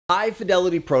High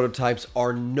fidelity prototypes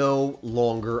are no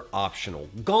longer optional.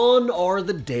 Gone are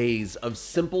the days of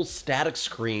simple static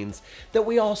screens that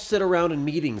we all sit around in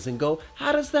meetings and go,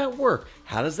 how does that work?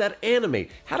 How does that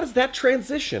animate? How does that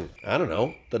transition? I don't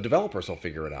know. The developers will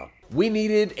figure it out. We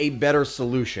needed a better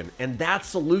solution, and that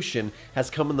solution has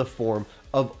come in the form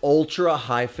of ultra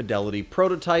high fidelity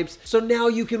prototypes. So now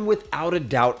you can without a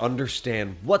doubt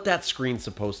understand what that screen's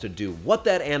supposed to do, what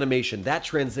that animation, that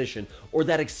transition, or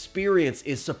that experience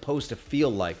is supposed to feel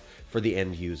like for the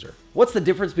end user. What's the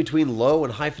difference between low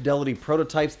and high fidelity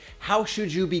prototypes? How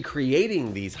should you be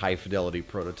creating these high fidelity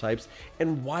prototypes?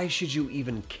 And why should you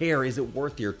even care? Is it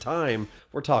worth your time?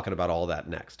 We're talking about all that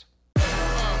next.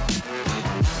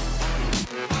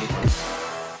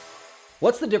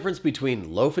 What's the difference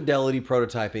between low fidelity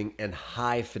prototyping and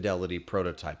high fidelity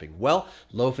prototyping? Well,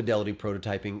 low fidelity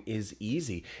prototyping is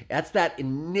easy. That's that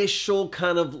initial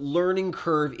kind of learning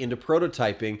curve into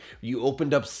prototyping. You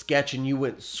opened up Sketch and you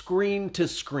went screen to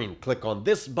screen. Click on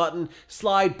this button,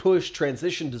 slide, push,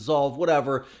 transition, dissolve,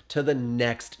 whatever, to the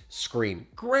next screen.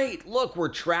 Great, look, we're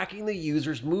tracking the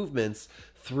user's movements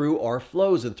through our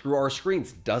flows and through our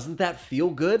screens. Doesn't that feel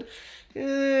good?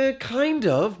 Kind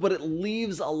of, but it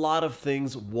leaves a lot of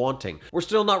things wanting. We're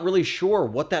still not really sure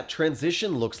what that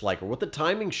transition looks like or what the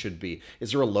timing should be.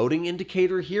 Is there a loading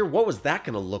indicator here? What was that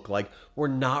going to look like? We're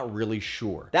not really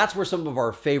sure. That's where some of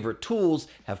our favorite tools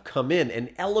have come in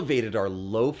and elevated our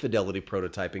low fidelity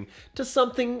prototyping to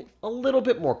something a little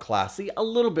bit more classy, a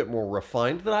little bit more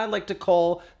refined that I like to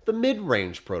call the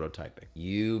mid-range prototyping.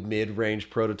 You mid-range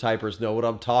prototypers know what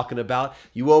I'm talking about.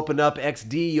 You open up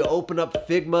XD, you open up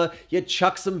Figma, you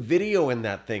chuck some video in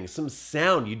that thing, some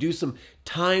sound, you do some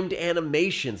timed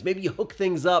animations. Maybe you hook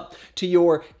things up to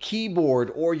your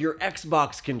keyboard or your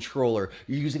Xbox controller.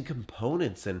 You're using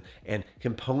components and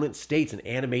component states and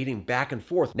animating back and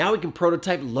forth. Now we can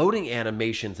prototype loading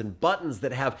animations and buttons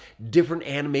that have different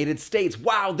animated states.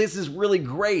 Wow, this is really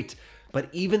great. But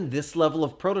even this level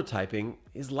of prototyping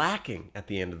is lacking at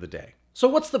the end of the day. So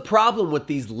what's the problem with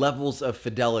these levels of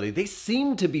fidelity? They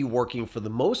seem to be working for the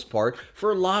most part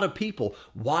for a lot of people.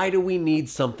 Why do we need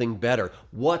something better?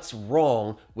 What's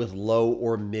wrong with low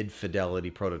or mid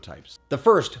fidelity prototypes? The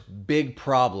first big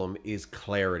problem is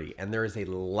clarity, and there is a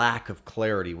lack of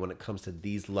clarity when it comes to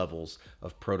these levels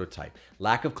of prototype.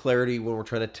 Lack of clarity when we're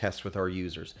trying to test with our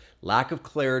users. Lack of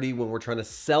clarity when we're trying to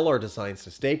sell our designs to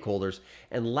stakeholders,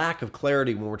 and lack of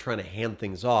clarity when we're trying to hand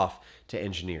things off to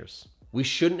engineers. We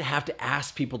shouldn't have to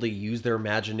ask people to use their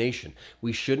imagination.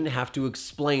 We shouldn't have to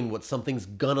explain what something's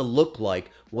gonna look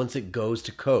like once it goes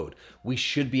to code. We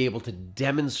should be able to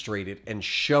demonstrate it and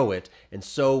show it, and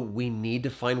so we need to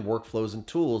find workflows and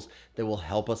tools that will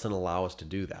help us and allow us to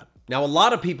do that. Now, a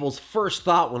lot of people's first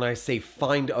thought when I say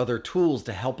find other tools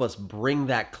to help us bring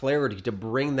that clarity, to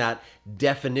bring that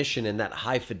definition and that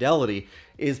high fidelity,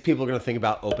 is people are going to think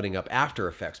about opening up After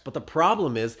Effects. But the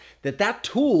problem is that that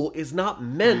tool is not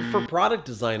meant for product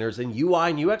designers and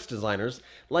UI and UX designers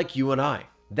like you and I.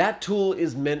 That tool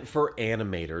is meant for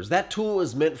animators. That tool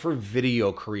is meant for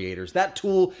video creators. That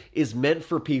tool is meant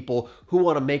for people who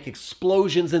want to make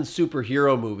explosions in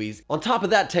superhero movies. On top of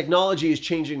that, technology is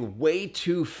changing way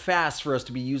too fast for us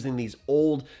to be using these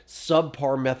old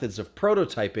subpar methods of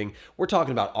prototyping. We're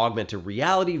talking about augmented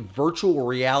reality, virtual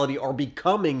reality are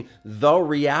becoming the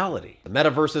reality. The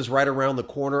metaverse is right around the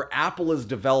corner. Apple is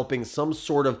developing some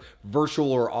sort of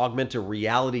virtual or augmented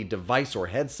reality device or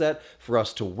headset for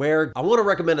us to wear. I want to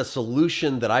recommend a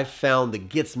solution that I found that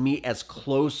gets me as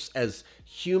close as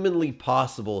humanly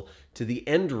possible to the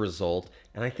end result,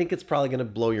 and I think it's probably going to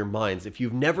blow your minds. If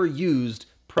you've never used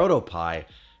ProtoPie,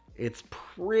 it's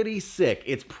pretty sick.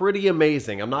 It's pretty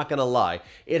amazing. I'm not going to lie.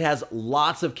 It has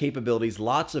lots of capabilities,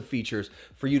 lots of features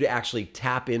for you to actually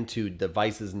tap into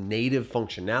device's native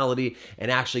functionality and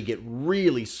actually get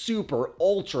really super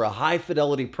ultra high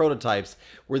fidelity prototypes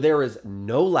where there is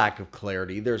no lack of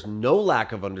clarity, there's no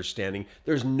lack of understanding,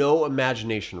 there's no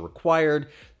imagination required,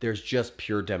 there's just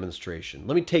pure demonstration.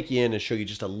 Let me take you in and show you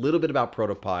just a little bit about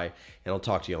ProtoPie, and I'll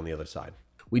talk to you on the other side.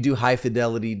 We do high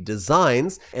fidelity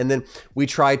designs, and then we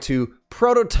try to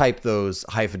prototype those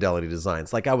high fidelity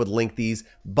designs. Like I would link these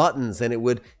buttons and it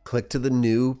would click to the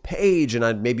new page, and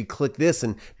I'd maybe click this,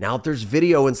 and now if there's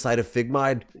video inside of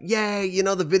Figma, yay, you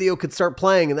know, the video could start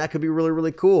playing, and that could be really,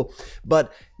 really cool.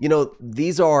 But, you know,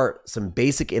 these are some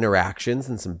basic interactions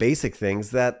and some basic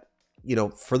things that, you know,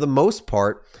 for the most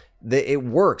part, it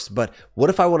works. But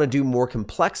what if I want to do more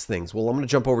complex things? Well, I'm going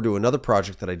to jump over to another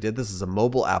project that I did. This is a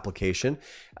mobile application,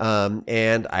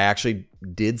 and I actually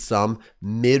did some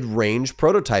mid-range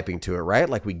prototyping to it, right?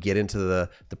 Like we get into the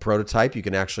prototype, you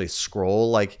can actually scroll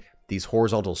like these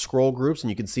horizontal scroll groups, and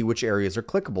you can see which areas are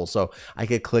clickable. So I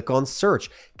could click on search.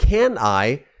 Can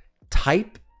I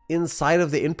type inside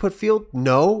of the input field?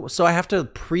 No. So I have to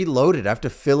preload it. I have to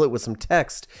fill it with some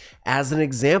text as an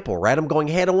example, right? I'm going,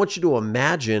 hey, I don't want you to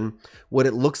imagine what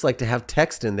it looks like to have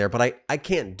text in there, but I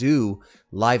can't do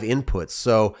live inputs.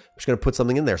 So I'm just going to put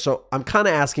something in there. So I'm kind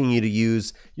of asking you to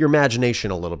use your imagination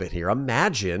a little bit here.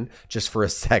 Imagine just for a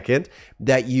second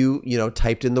that you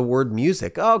typed in the word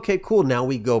music. Oh, okay, cool. Now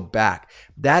we go back.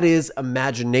 That is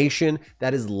imagination.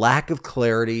 That is lack of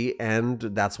clarity. And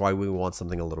that's why we want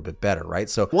something a little bit better, right?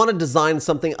 So I want to design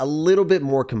something a little bit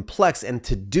more complex. And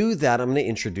to do that, I'm going to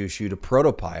introduce you to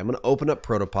ProtoPie. I'm going to open up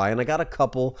ProtoPie, and I got a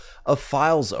couple of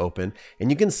files open,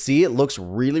 and you can see it looks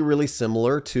really, really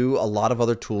similar to a lot of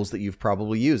other tools that you've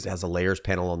probably used. It has a layers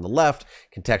panel on the left,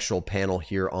 contextual panel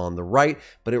here on the right,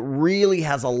 but it really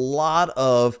has a lot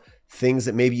of things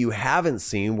that maybe you haven't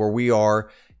seen, where we are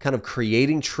kind of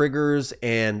creating triggers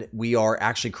and we are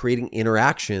actually creating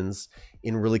interactions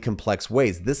in really complex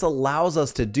ways. This allows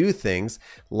us to do things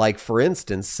like, for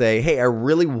instance, say, hey, I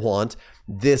really want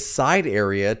this side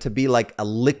area to be like a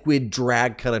liquid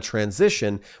drag kind of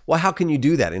transition. Well, how can you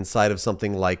do that inside of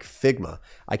something like Figma?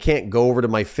 I can't go over to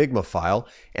my Figma file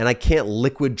and I can't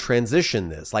liquid transition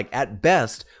this. Like, at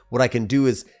best, what I can do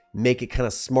is make it kind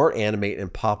of smart animate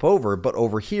and pop over. But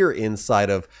over here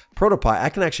inside of ProtoPie, I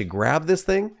can actually grab this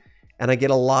thing and I get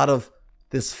a lot of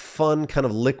this fun kind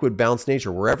of liquid bounce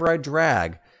nature. Wherever I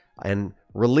drag and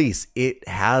release, it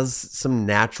has some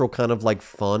natural kind of like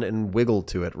fun and wiggle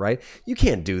to it, right? You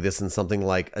can't do this in something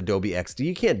like Adobe XD.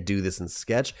 You can't do this in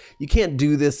Sketch. You can't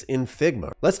do this in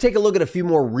Figma. Let's take a look at a few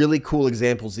more really cool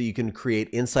examples that you can create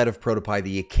inside of ProtoPie that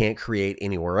you can't create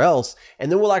anywhere else.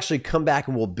 And then we'll actually come back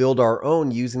and we'll build our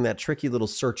own using that tricky little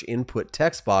search input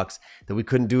text box that we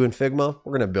couldn't do in Figma.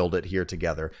 We're going to build it here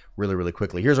together really, really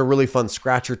quickly. Here's a really fun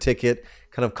scratcher ticket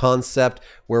kind of concept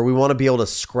where we want to be able to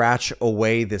scratch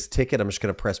away this ticket. I'm just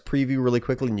going to press preview really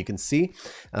quickly, and you can see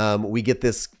we get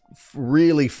this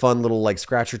really fun little like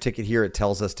scratcher ticket here. It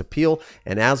tells us to peel,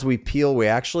 and as we peel, we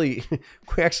actually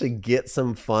get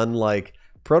some fun like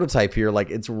prototype here. Like,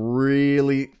 it's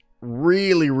really,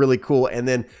 really, really cool. And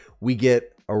then we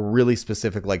get a really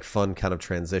specific like fun kind of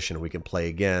transition. We can play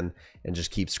again and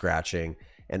just keep scratching,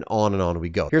 and on we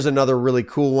go. Here's another really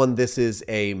cool one. This is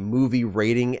a movie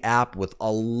rating app with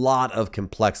a lot of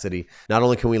complexity. Not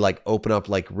only can we like open up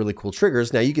like really cool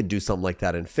triggers, now you could do something like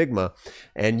that in Figma,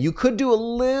 and you could do a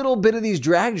little bit of these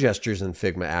drag gestures in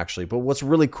Figma actually. But what's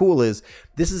really cool is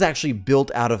this is actually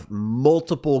built out of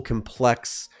multiple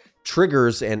complex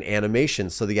triggers and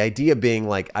animations. So the idea being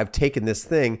like, I've taken this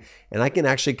thing and I can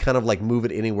actually kind of like move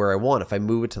it anywhere I want. If I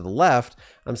move it to the left,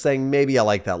 I'm saying maybe I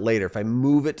like that later. If I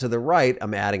move it to the right,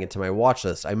 I'm adding it to my watch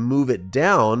list. I move it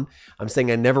down, I'm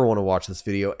saying I never want to watch this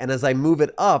video. And as I move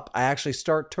it up, I actually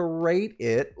start to rate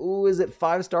it. Ooh, is it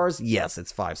 5 stars? Yes,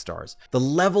 it's 5 stars. The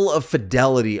level of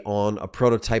fidelity on a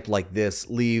prototype like this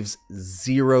leaves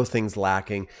 0 things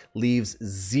lacking, leaves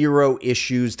 0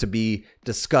 issues to be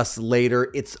discussed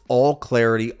later. It's all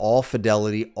clarity, all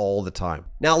fidelity, all the time.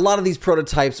 Now, a lot of these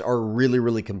prototypes are really,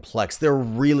 really complex. They're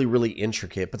really, really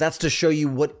intricate, but that's to show you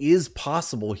what is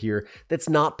possible here that's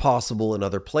not possible in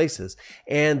other places.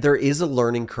 And there is a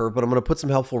learning curve, but I'm going to put some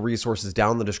helpful resources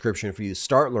down in the description for you to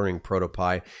start learning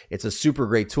ProtoPie. It's a super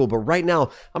great tool, but right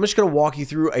now I'm just going to walk you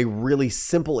through a really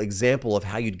simple example of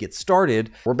how you'd get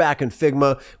started. We're back in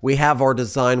Figma. We have our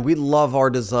design. We love our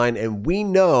design, and we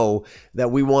know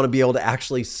that we want to be able to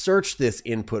actually search this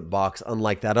input box,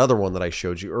 unlike that other one that I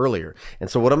showed you earlier. And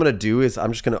so what I'm going to do is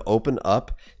I'm just going to open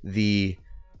up the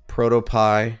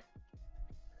ProtoPie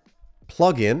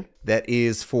plugin that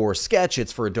is for Sketch,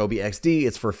 it's for Adobe XD,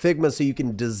 it's for Figma, so you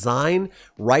can design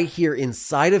right here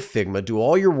inside of Figma, do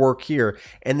all your work here,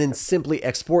 and then simply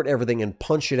export everything and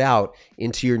punch it out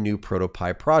into your new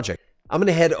ProtoPie project. I'm going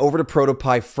to head over to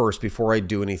ProtoPie first before I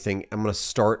do anything. I'm going to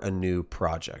start a new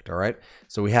project, all right?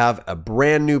 So we have a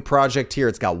brand new project here.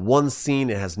 It's got one scene.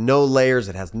 It has no layers.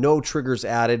 It has no triggers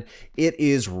added. It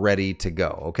is ready to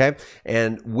go, okay?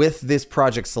 And with this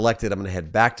project selected, I'm going to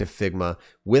head back to Figma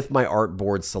with my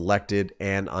artboard selected,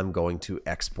 and I'm going to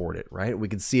export it, right? We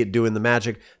can see it doing the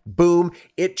magic. Boom.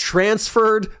 It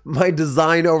transferred my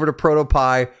design over to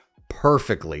ProtoPie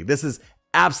perfectly. This is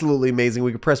absolutely amazing.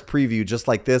 We can press preview just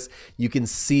like this. You can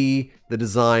see the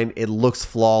design. It looks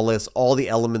flawless. All the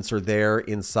elements are there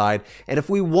inside. And if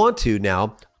we want to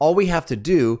now, all we have to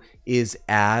do is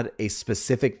add a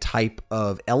specific type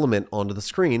of element onto the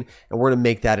screen, and we're going to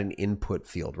make that an input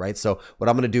field, right? So what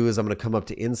I'm going to do is I'm going to come up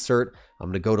to insert. I'm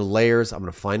going to go to layers. I'm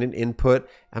going to find an input.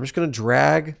 I'm just going to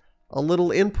drag a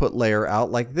little input layer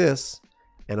out like this.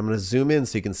 and I'm going to zoom in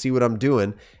so you can see what I'm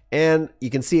doing. And you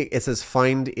can see it says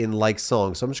find in like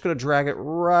song. So I'm just going to drag it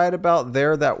right about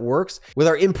there. That works. With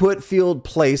our input field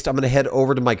placed, I'm going to head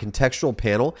over to my contextual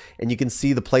panel, and you can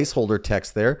see the placeholder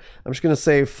text there. I'm just going to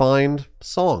say find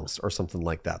songs or something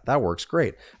like that. That works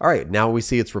great. All right, now we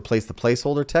see it's replaced the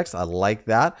placeholder text. I like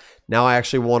that. Now I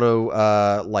actually want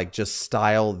to like just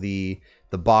style the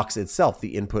box itself,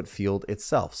 the input field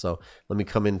itself. So let me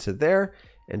come into there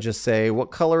and just say,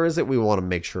 what color is it? We want to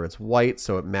make sure it's white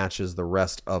so it matches the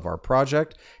rest of our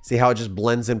project. See how it just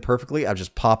blends in perfectly? I've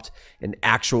just popped an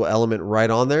actual element right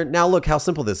on there. Now look how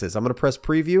simple this is. I'm going to press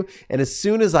preview, and as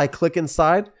soon as I click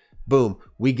inside, boom,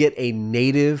 we get a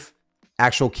native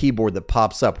actual keyboard that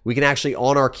pops up. We can actually,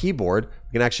 on our keyboard,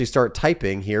 we can actually start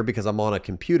typing here because I'm on a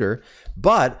computer.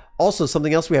 But also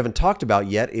something else we haven't talked about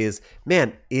yet is,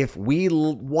 man, if we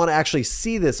want to actually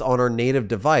see this on our native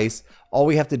device, all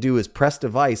we have to do is press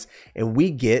device and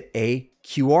we get a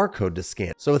QR code to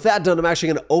scan. So with that done, I'm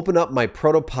actually going to open up my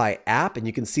ProtoPie app, and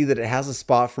you can see that it has a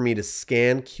spot for me to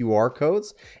scan QR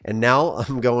codes. And now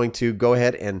I'm going to go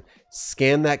ahead and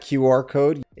scan that QR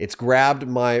code. It's grabbed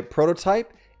my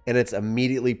prototype and it's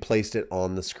immediately placed it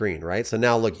on the screen, right? So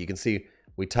now look, you can see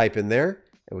we type in there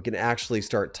and we can actually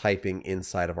start typing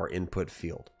inside of our input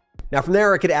field. Now from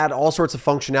there, I could add all sorts of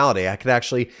functionality. I could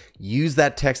actually use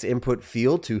that text input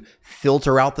field to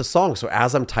filter out the song. So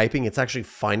as I'm typing, it's actually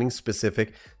finding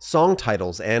specific song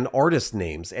titles and artist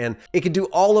names. And it can do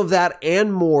all of that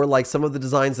and more, like some of the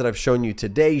designs that I've shown you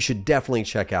today. You should definitely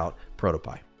check out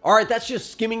ProtoPie. All right, that's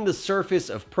just skimming the surface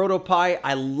of ProtoPie.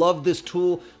 I love this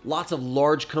tool. Lots of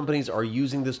large companies are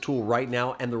using this tool right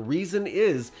now, and the reason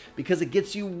is because it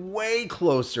gets you way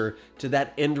closer to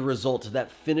that end result, to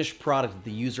that finished product that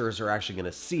the users are actually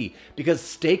gonna see, because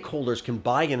stakeholders can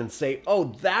buy in and say,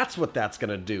 oh, that's what that's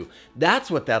gonna do.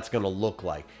 That's what that's gonna look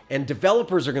like. And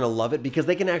developers are gonna love it because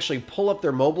they can actually pull up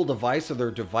their mobile device or their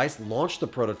device, launch the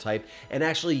prototype, and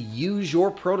actually use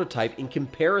your prototype in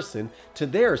comparison to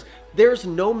theirs. There's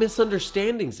no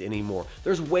misunderstandings anymore.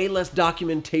 There's way less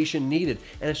documentation needed,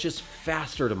 and it's just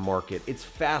faster to market. It's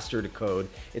faster to code.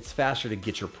 It's faster to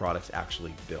get your products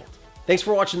actually built. Thanks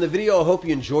for watching the video. I hope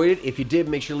you enjoyed it. If you did,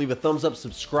 make sure to leave a thumbs up,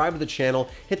 subscribe to the channel,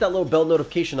 hit that little bell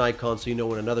notification icon so you know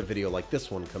when another video like this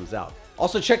one comes out.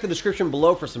 Also, check the description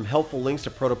below for some helpful links to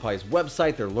ProtoPie's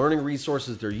website, their learning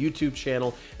resources, their YouTube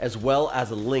channel, as well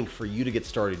as a link for you to get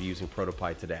started using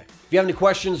ProtoPie today. If you have any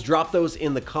questions, drop those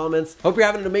in the comments. Hope you're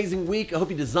having an amazing week. I hope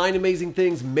you design amazing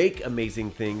things, make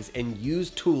amazing things, and use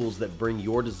tools that bring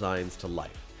your designs to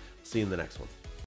life. See you in the next one.